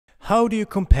How do you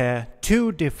compare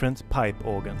two different pipe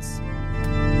organs?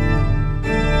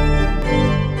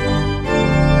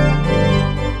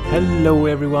 Hello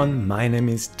everyone, my name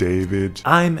is David.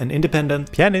 I'm an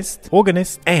independent pianist,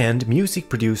 organist and music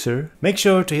producer. Make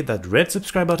sure to hit that red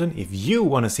subscribe button if you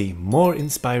want to see more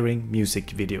inspiring music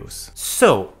videos.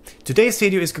 So, today's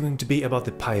video is going to be about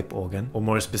the pipe organ, or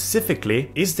more specifically,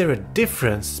 is there a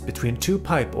difference between two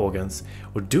pipe organs,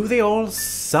 or do they all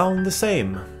sound the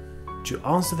same? To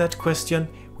answer that question,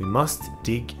 we must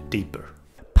dig deeper.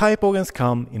 Pipe organs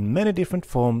come in many different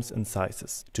forms and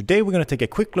sizes. Today we're going to take a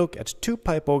quick look at two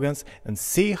pipe organs and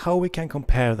see how we can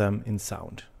compare them in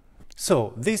sound.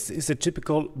 So, this is a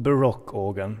typical baroque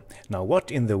organ. Now, what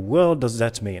in the world does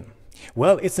that mean?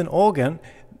 Well, it's an organ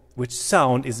which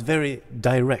sound is very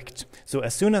direct. So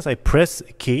as soon as I press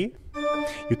a key,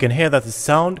 you can hear that the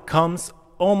sound comes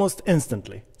almost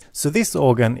instantly. So this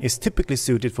organ is typically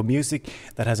suited for music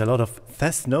that has a lot of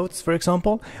fast notes, for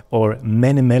example, or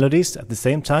many melodies at the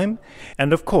same time.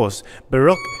 And of course,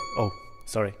 baroque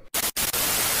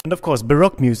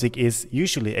music is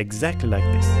usually exactly like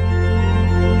this.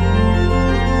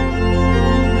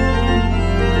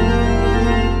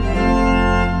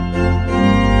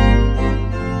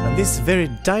 And this very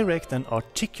direct and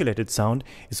articulated sound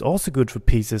is also good for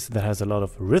pieces that has a lot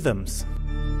of rhythms.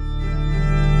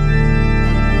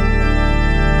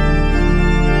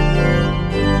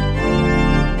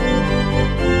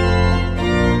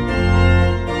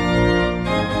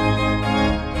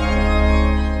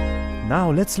 Now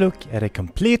let's look at a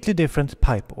completely different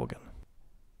pipe organ.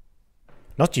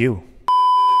 Not you.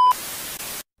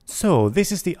 So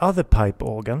this is the other pipe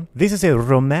organ. This is a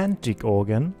romantic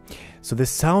organ. So the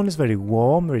sound is very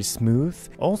warm, very smooth.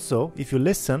 Also, if you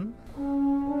listen,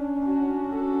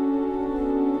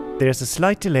 there's a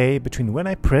slight delay between when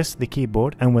I press the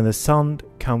keyboard and when the sound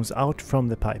comes out from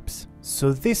the pipes.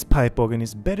 So this pipe organ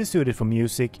is better suited for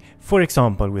music, for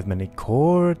example with many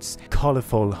chords,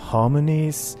 colorful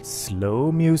harmonies,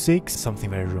 slow music,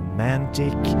 something very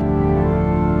romantic.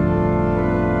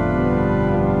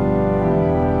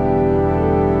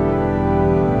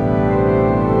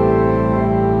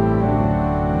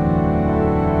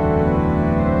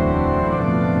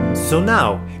 So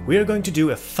now, we are going to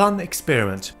do a fun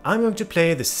experiment. I'm going to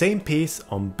play the same piece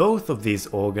on both of these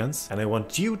organs, and I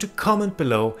want you to comment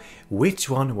below which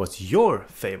one was your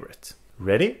favorite.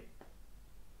 Ready?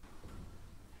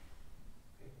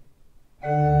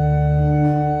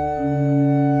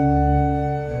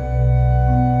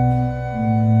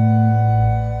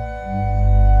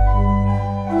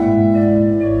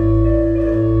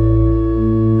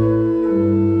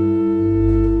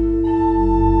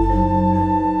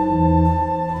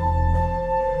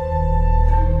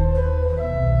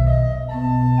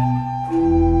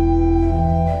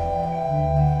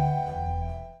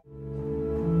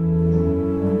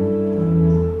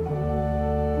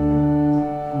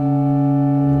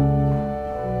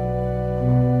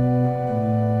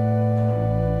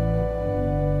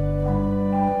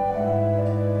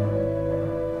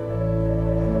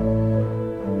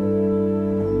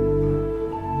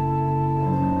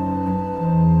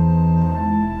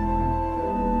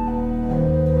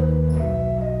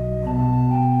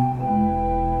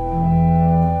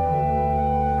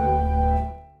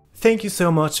 Thank you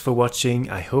so much for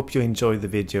watching. I hope you enjoyed the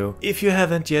video. If you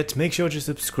haven't yet, make sure to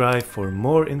subscribe for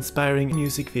more inspiring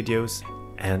music videos,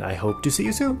 and I hope to see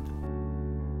you soon.